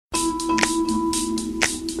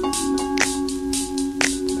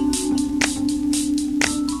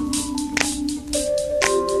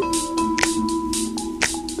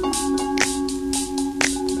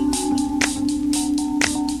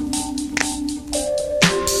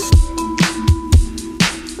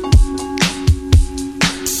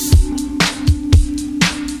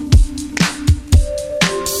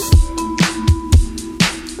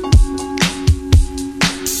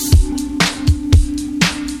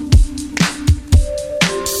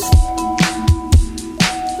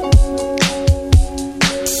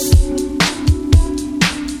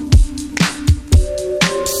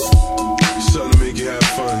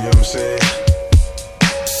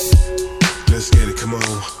come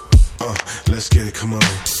on. Let's get it, come on.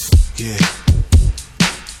 Yeah.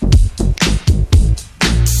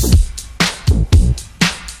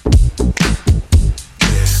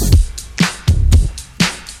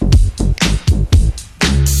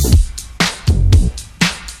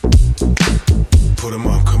 Put 'em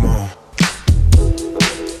up, come on.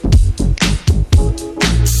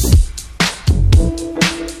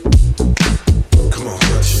 Come on,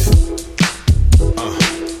 touch it.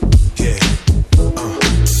 Yeah.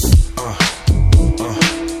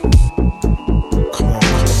 Come on.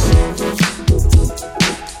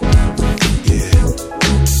 Yeah.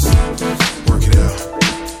 Work it out.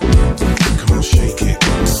 Come on, shake it.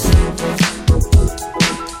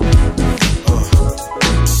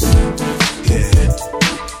 Yeah.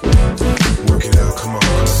 Work it out, come on.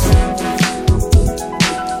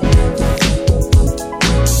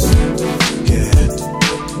 Yeah.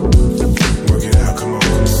 Work it out, come on.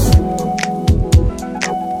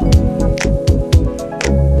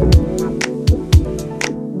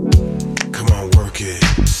 Come on, work it.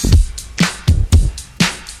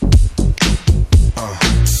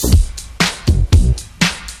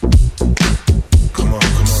 Come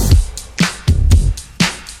on.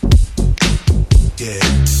 Yeah.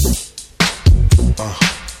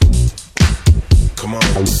 Come on.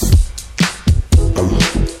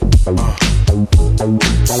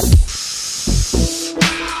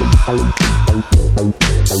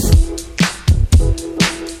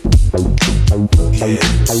 Yeah.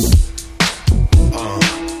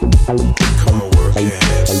 Come on, work it.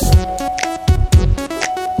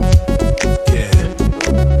 Yeah.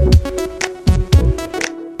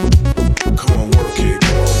 Come on, work it.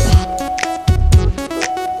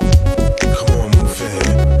 Come on, move it.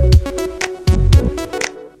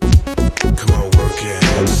 Come on, work it.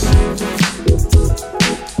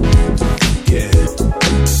 Yeah.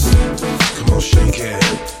 Come on, shake it.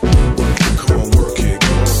 Come on, work it.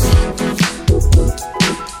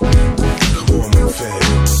 Come on, move it.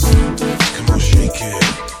 Come on, shake it.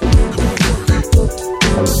 Come on, work it.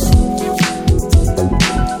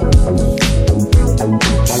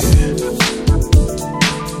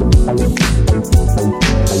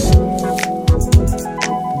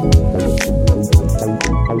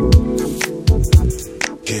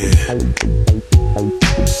 Yeah.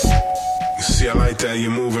 You see, I like that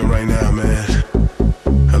you're moving right now, man.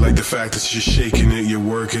 I like the fact that you're shaking it, you're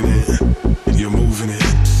working it, and you're moving it.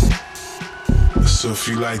 So if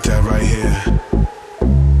you like that right here,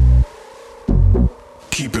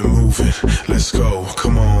 keep it moving. Let's go.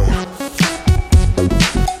 Come on.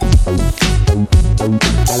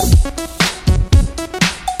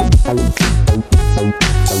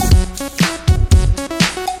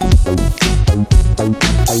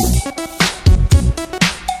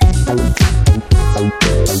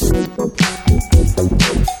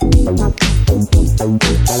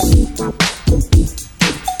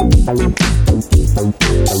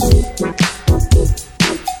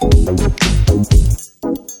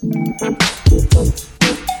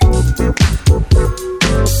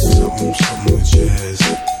 Somethin Wit Jazz.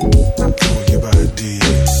 For your body,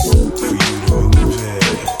 for you to move it,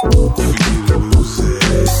 for you to lose it,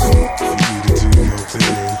 for you to do your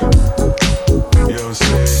thing. You know what I'm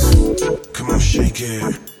saying? Come on, shake it.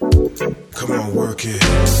 Come on, work it.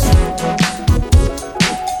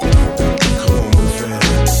 Come on, move it.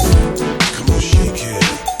 Come on, shake it.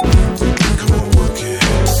 Come on, work it.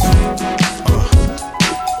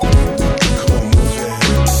 Come on, move it.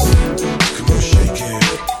 Come on, shake it.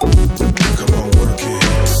 Come on, work it.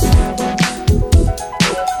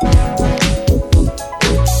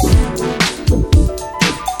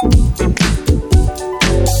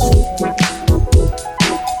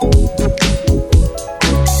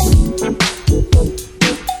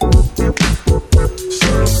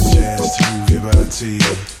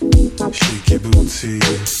 Shake your booty.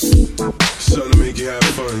 Something to make you have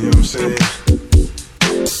fun, you know what I'm saying?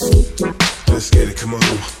 Let's get it, come on.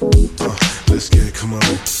 Let's get it, come on.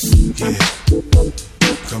 Yeah,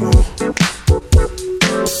 come on.